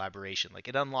composability and collaboration. Like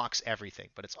it unlocks everything,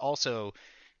 but it's also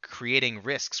creating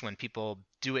risks when people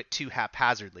do it too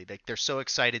haphazardly. Like they're so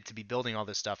excited to be building all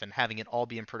this stuff and having it all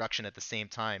be in production at the same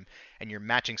time, and you're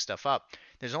matching stuff up.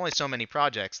 There's only so many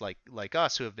projects like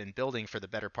us who have been building for the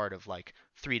better part of like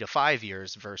 3 to 5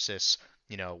 years versus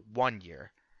 1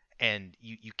 year, and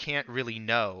you can't really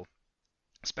know,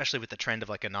 especially with the trend of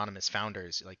like anonymous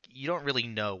founders, like you don't really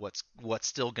know what's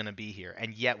still going to be here,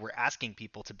 and yet we're asking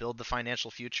people to build the financial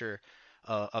future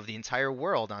of the entire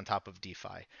world on top of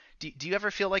DeFi. Do you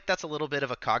ever feel like that's a little bit of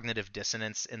a cognitive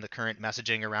dissonance in the current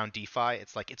messaging around DeFi?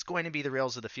 It's like it's going to be the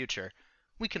rails of the future.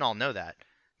 We can all know that,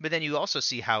 but then you also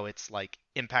see how it's like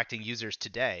impacting users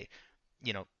today.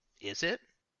 You know, is it?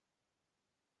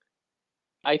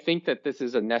 I think that this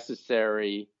is a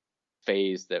necessary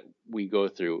phase that we go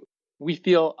through. We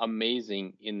feel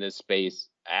amazing in this space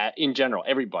in general,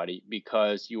 everybody,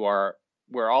 because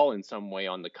we're all in some way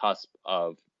on the cusp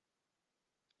of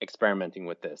experimenting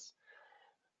with this.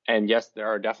 And yes, there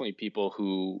are definitely people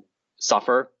who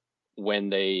suffer when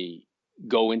they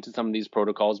go into some of these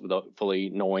protocols without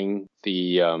fully knowing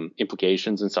the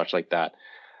implications and such like that.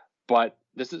 But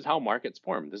this is how markets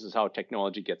form. This is how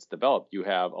technology gets developed. You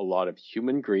have a lot of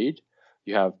human greed.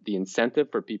 You have the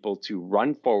incentive for people to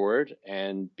run forward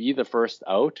and be the first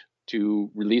out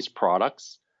to release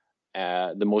products,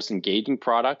 the most engaging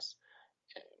products.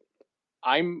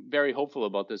 I'm very hopeful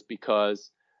about this because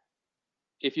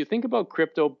if you think about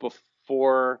crypto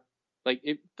before,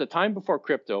 the time before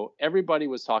crypto, everybody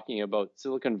was talking about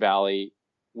Silicon Valley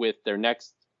with their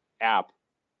next app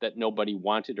that nobody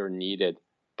wanted or needed,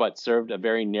 but served a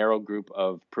very narrow group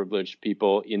of privileged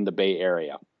people in the Bay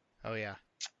Area. Oh yeah.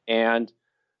 And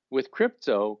with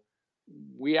crypto,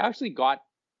 we actually got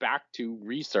back to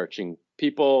researching.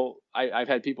 I've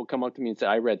had people come up to me and say,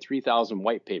 I read 3,000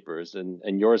 white papers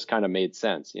and yours kind of made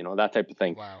sense, that type of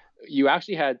thing. Wow. You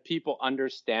actually had people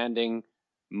understanding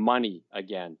money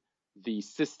again, the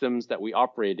systems that we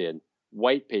operate in,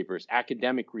 white papers,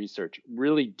 academic research,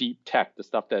 really deep tech, the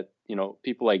stuff that,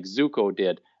 people like Zuko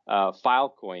did,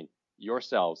 Filecoin,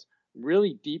 yourselves,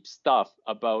 really deep stuff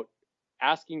about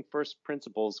asking first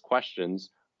principles questions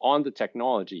on the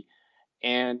technology.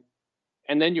 And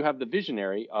then you have the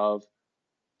visionary of,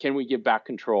 can we give back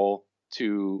control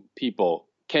to people?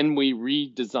 Can we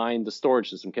redesign the storage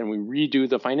system? Can we redo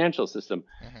the financial system?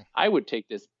 Mm-hmm. I would take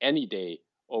this any day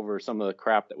over some of the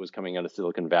crap that was coming out of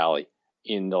Silicon Valley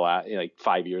in the last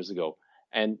 5 years ago.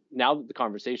 And now that the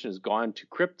conversation has gone to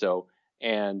crypto,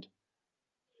 and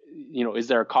is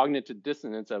there a cognitive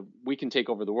dissonance of we can take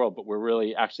over the world, but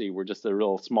we're just a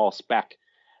real small speck?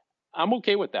 I'm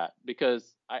okay with that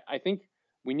because I think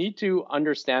we need to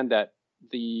understand that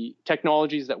the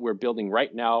technologies that we're building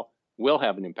right now will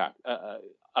have an impact.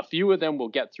 A few of them will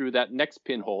get through that next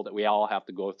pinhole that we all have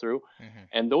to go through. Mm-hmm.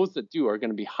 And those that do are going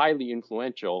to be highly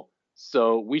influential.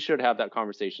 So we should have that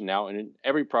conversation now, and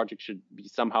every project should be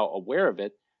somehow aware of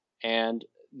it. And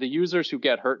the users who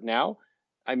get hurt now,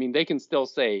 they can still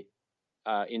say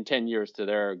in 10 years to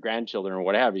their grandchildren or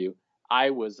what have you, I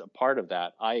was a part of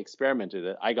that. I experimented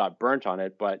it. I got burnt on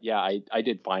it, but yeah, I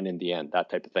did fine in the end, that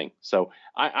type of thing. So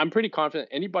I'm pretty confident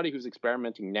anybody who's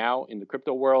experimenting now in the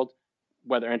crypto world,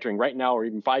 whether entering right now or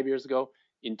even 5 years ago,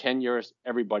 in 10 years,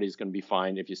 everybody's going to be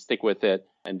fine if you stick with it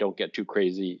and don't get too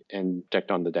crazy and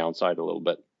protect on the downside a little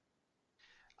bit.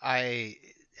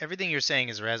 Everything you're saying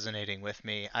is resonating with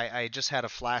me. I just had a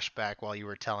flashback while you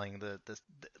were telling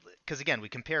because again, we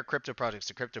compare crypto projects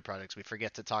to crypto projects. We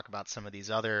forget to talk about some of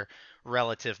these other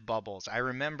relative bubbles. I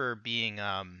remember being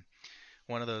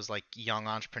one of those like young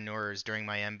entrepreneurs during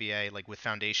my MBA, like with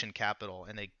Foundation Capital,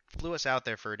 and they flew us out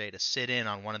there for a day to sit in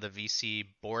on one of the VC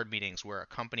board meetings where a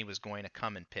company was going to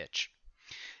come and pitch.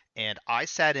 And I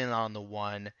sat in on the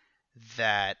one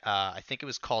that I think it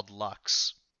was called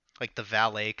Lux, like the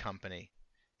valet company.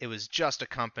 It was just a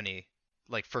company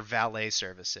like for valet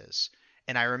services.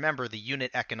 And I remember the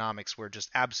unit economics were just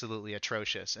absolutely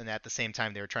atrocious. And at the same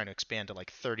time, they were trying to expand to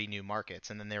like 30 new markets.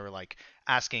 And then they were like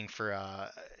asking for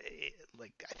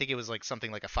like I think it was like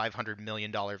something like a $500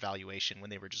 million valuation when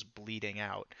they were just bleeding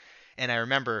out. And I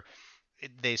remember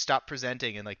they stopped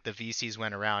presenting and like the VCs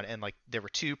went around and like there were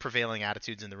two prevailing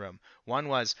attitudes in the room. One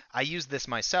was I use this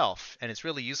myself and it's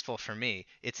really useful for me.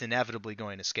 It's inevitably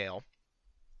going to scale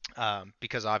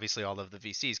because obviously all of the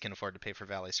VCs can afford to pay for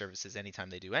valet services anytime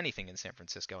they do anything in San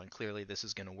Francisco, and clearly this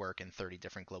is going to work in 30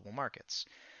 different global markets.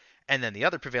 And then the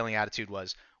other prevailing attitude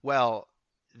was, well,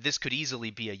 this could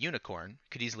easily be a unicorn,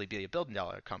 could easily be a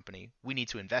billion-dollar company. We need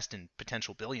to invest in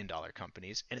potential billion-dollar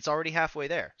companies, and it's already halfway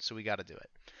there, so we got to do it.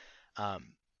 Um,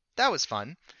 that was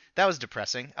fun. That was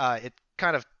depressing. It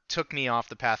kind of took me off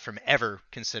the path from ever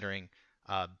considering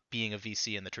being a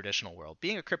VC in the traditional world.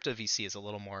 Being a crypto VC is a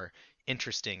little more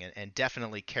interesting and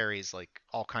definitely carries like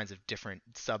all kinds of different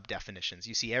sub definitions.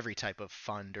 You see every type of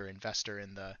fund or investor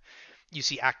in the you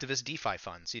see activist DeFi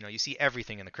funds. You see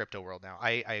everything in the crypto world now.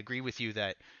 I agree with you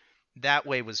that that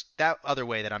other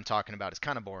way that I'm talking about is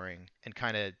kind of boring and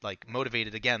kind of like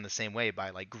motivated again the same way by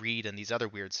like greed and these other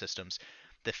weird systems.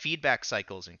 The feedback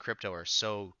cycles in crypto are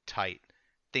so tight.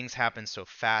 Things happen so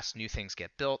fast, new things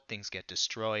get built, things get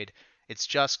destroyed. It's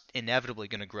just inevitably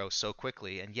going to grow so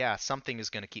quickly. And yeah, something is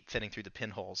going to keep fitting through the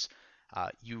pinholes.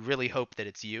 You really hope that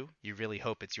it's you. You really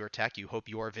hope it's your tech. You hope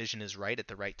your vision is right at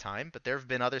the right time. But there have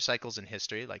been other cycles in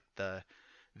history, like the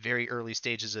very early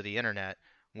stages of the internet,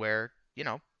 where,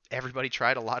 everybody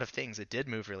tried a lot of things. It did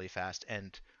move really fast,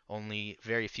 and only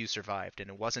very few survived. And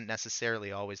it wasn't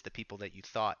necessarily always the people that you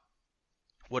thought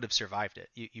would have survived it.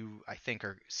 You I think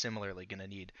are similarly going to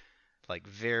need like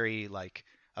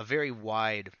a very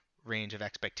wide range of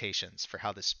expectations for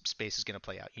how this space is going to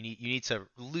play out. You need to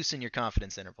loosen your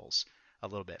confidence intervals a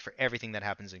little bit for everything that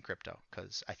happens in crypto,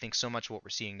 because I think so much of what we're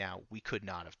seeing now we could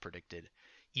not have predicted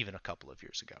even a couple of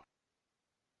years ago.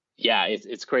 Yeah,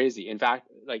 it's crazy. In fact,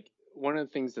 like one of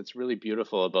the things that's really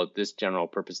beautiful about this general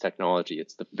purpose technology,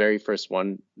 it's the very first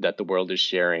one that the world is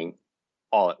sharing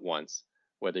all at once,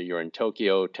 whether you're in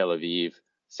Tokyo, Tel Aviv,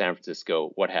 San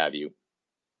Francisco, what have you.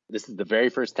 This is the very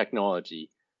first technology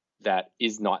that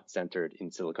is not centered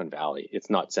in Silicon Valley. It's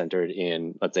not centered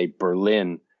in, let's say,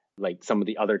 Berlin, like some of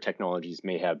the other technologies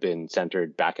may have been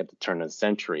centered back at the turn of the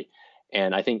century.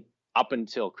 And I think up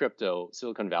until crypto,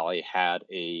 Silicon Valley had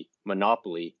a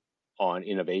monopoly on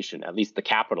innovation, at least the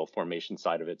capital formation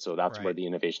side of it. So that's where Right. the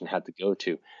innovation had to go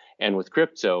to. And with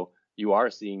crypto, you are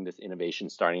seeing this innovation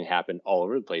starting to happen all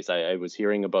over the place. I was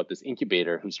hearing about this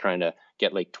incubator who's trying to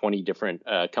get like 20 different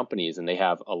companies, and they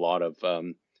have a lot of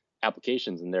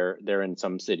applications, and they're in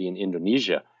some city in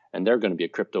Indonesia, and they're going to be a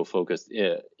crypto focused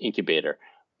incubator.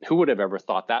 Who would have ever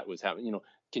thought that was happening?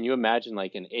 Can you imagine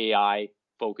like an AI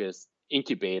focused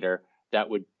incubator that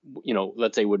would,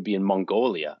 let's say would be in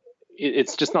Mongolia?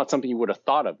 It's just not something you would have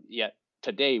thought of yet.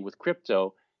 Today with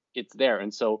crypto, it's there.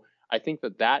 And so I think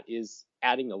that is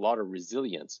adding a lot of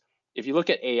resilience. If you look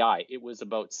at AI, it was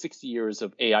about 60 years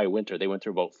of AI winter. They went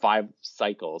through about 5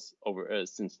 cycles over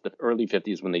since the early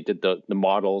 50s when they did the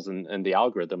models and the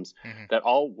algorithms Mm-hmm. that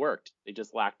all worked. They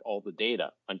just lacked all the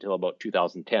data until about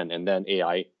 2010. And then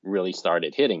AI really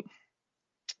started hitting.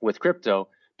 With crypto,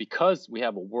 because we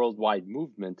have a worldwide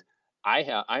movement,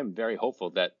 I'm very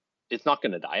hopeful that it's not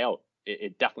going to die out.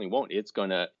 It definitely won't. It's going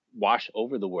to wash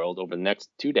over the world over the next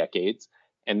 2 decades,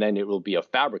 and then it will be a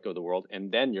fabric of the world.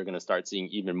 And then you're going to start seeing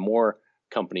even more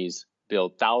companies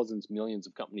build, thousands, millions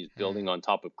of companies building on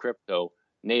top of crypto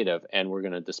native, and we're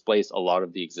going to displace a lot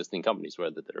of the existing companies,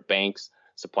 whether they're banks,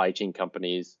 supply chain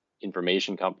companies,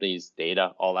 information companies,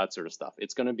 data, all that sort of stuff.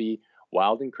 It's going to be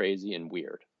wild and crazy and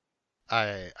weird.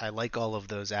 I like all of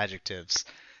those adjectives.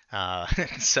 Uh,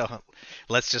 so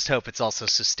let's just hope it's also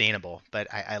sustainable. But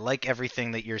I like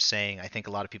everything that you're saying. I think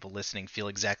a lot of people listening feel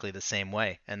exactly the same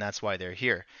way, and that's why they're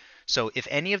here. So if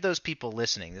any of those people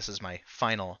listening, this is my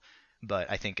final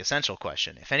but I think essential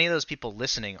question. If any of those people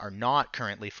listening are not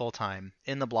currently full time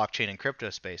in the blockchain and crypto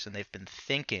space and they've been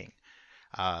thinking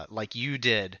like you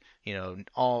did,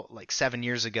 all like 7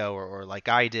 years ago, or like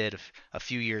I did a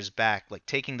few years back, like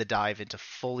taking the dive into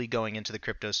fully going into the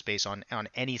crypto space on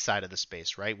any side of the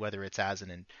space, right? Whether it's as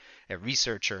a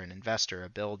researcher, an investor, a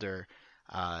builder,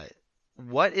 uh,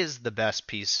 what is the best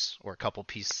piece or couple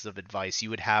pieces of advice you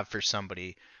would have for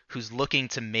somebody who's looking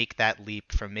to make that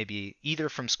leap from maybe either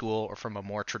from school or from a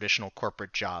more traditional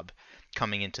corporate job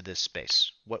coming into this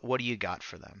space? What do you got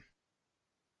for them?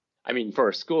 I mean, for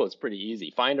a school, it's pretty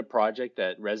easy. Find a project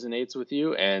that resonates with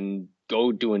you and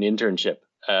go do an internship.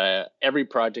 Every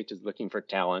project is looking for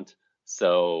talent,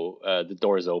 so the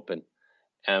door is open.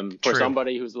 For True.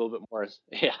 somebody who's a little bit more,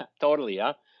 yeah, totally,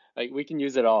 yeah. Like we can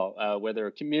use it all,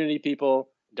 whether community people,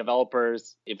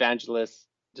 developers, evangelists,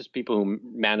 just people who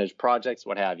manage projects,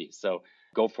 what have you. So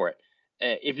go for it.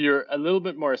 If you're a little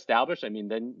bit more established, I mean,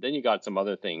 then you got some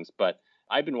other things. But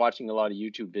I've been watching a lot of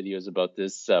YouTube videos about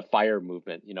this FIRE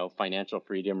movement, financial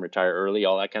freedom, retire early,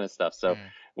 all that kind of stuff. So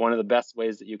one of the best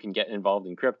ways that you can get involved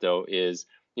in crypto is,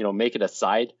 make it a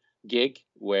side gig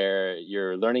where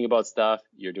you're learning about stuff,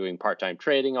 you're doing part-time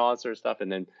trading, all that sort of stuff,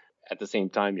 and then at the same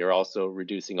time you're also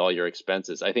reducing all your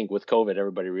expenses. I think with COVID,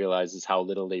 everybody realizes how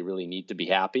little they really need to be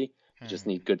happy. You just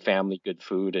need good family, good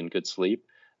food, and good sleep,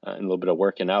 and a little bit of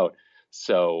working out.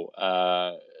 So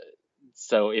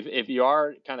if you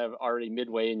are kind of already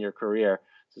midway in your career,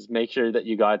 just make sure that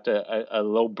you got a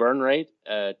low burn rate,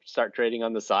 start trading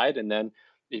on the side, and then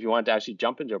if you want to actually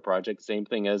jump into a project, same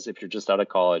thing as if you're just out of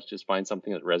college, just find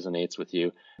something that resonates with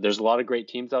you. There's a lot of great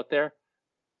teams out there,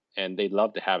 and they'd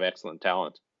love to have excellent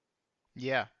talent.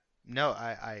 Yeah. No,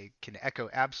 I can echo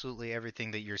absolutely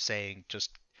everything that you're saying.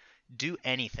 Just do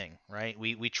anything, right?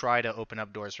 We try to open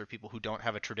up doors for people who don't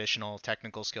have a traditional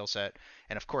technical skill set.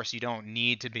 And of course, you don't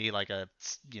need to be like a,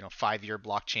 5-year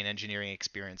blockchain engineering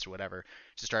experience or whatever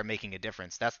to start making a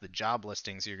difference. That's the job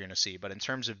listings you're going to see. But in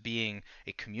terms of being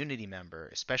a community member,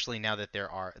 especially now that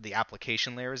the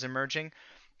application layer is emerging,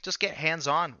 just get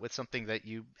hands-on with something that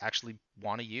you actually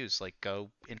want to use. Like go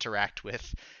interact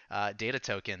with data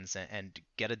tokens and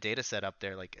get a data set up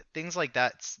there. Like things like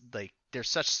that. Like there's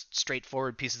such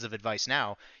straightforward pieces of advice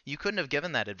now. You couldn't have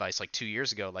given that advice like 2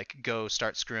 years ago. Like go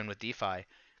start screwing with DeFi.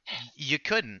 You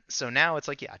couldn't. So now it's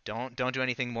like, yeah, don't do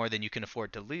anything more than you can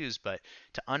afford to lose. But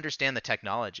to understand the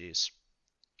technologies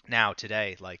now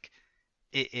today, like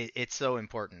it's so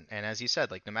important. And as you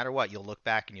said, like no matter what, you'll look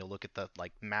back and you'll look at the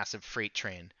like massive freight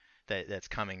train that's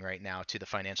coming right now to the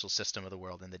financial system of the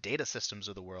world and the data systems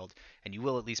of the world, and you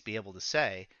will at least be able to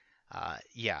say,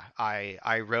 yeah,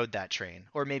 I rode that train,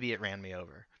 or maybe it ran me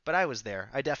over, but I was there.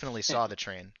 I definitely saw the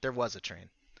train. There was a train.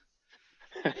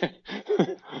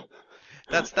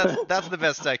 That's the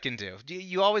best I can do.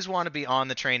 You always want to be on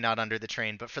the train, not under the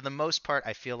train. But for the most part,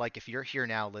 I feel like if you're here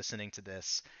now listening to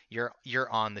this, you're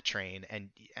on the train,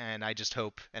 and I just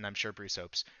hope, and I'm sure Bruce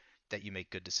hopes, that you make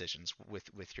good decisions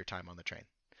with your time on the train.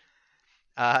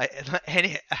 Uh,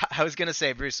 I was gonna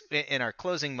say, Bruce, in our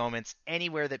closing moments,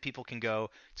 anywhere that people can go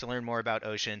to learn more about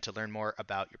Ocean, to learn more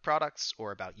about your products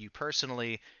or about you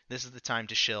personally, this is the time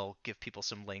to shill. Give people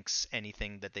some links,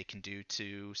 anything that they can do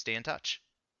to stay in touch.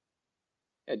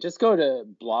 Just go to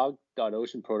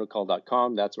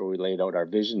blog.oceanprotocol.com. That's where we laid out our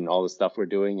vision and all the stuff we're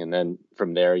doing. And then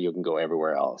from there, you can go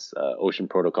everywhere else,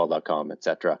 oceanprotocol.com,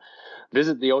 etc.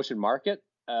 Visit the Ocean Market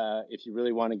if you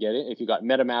really want to get it. If you got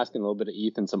MetaMask and a little bit of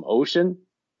ETH and some Ocean,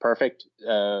 perfect.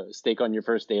 Stake on your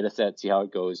first data set, see how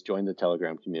it goes, join the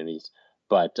Telegram communities.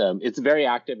 But it's very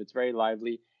active, it's very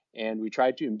lively. And we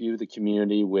try to imbue the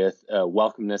community with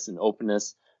welcomeness and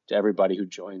openness to everybody who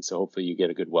joins. So hopefully you get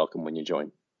a good welcome when you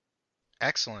join.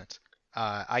 Excellent.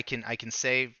 I can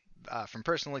say from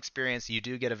personal experience, you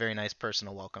do get a very nice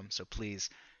personal welcome. So please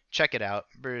check it out.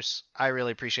 Bruce, I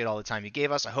really appreciate all the time you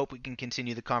gave us. I hope we can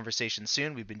continue the conversation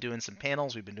soon. We've been doing some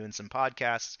panels, we've been doing some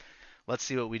podcasts. Let's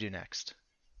see what we do next.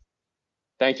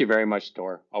 Thank you very much,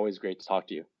 Tor. Always great to talk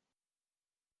to you.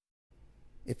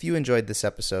 If you enjoyed this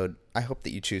episode, I hope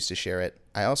that you choose to share it.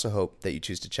 I also hope that you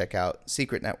choose to check out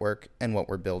Secret Network and what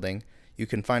we're building. You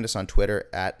can find us on Twitter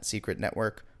at Secret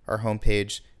Network, our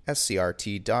homepage,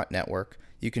 scrt.network.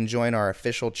 You can join our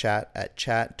official chat at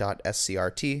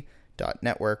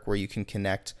chat.scrt.network, where you can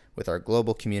connect with our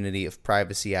global community of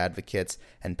privacy advocates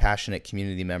and passionate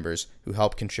community members who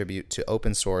help contribute to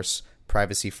open source,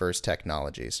 privacy-first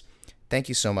technologies. Thank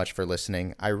you so much for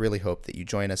listening. I really hope that you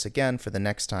join us again for the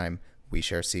next time we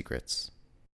share secrets.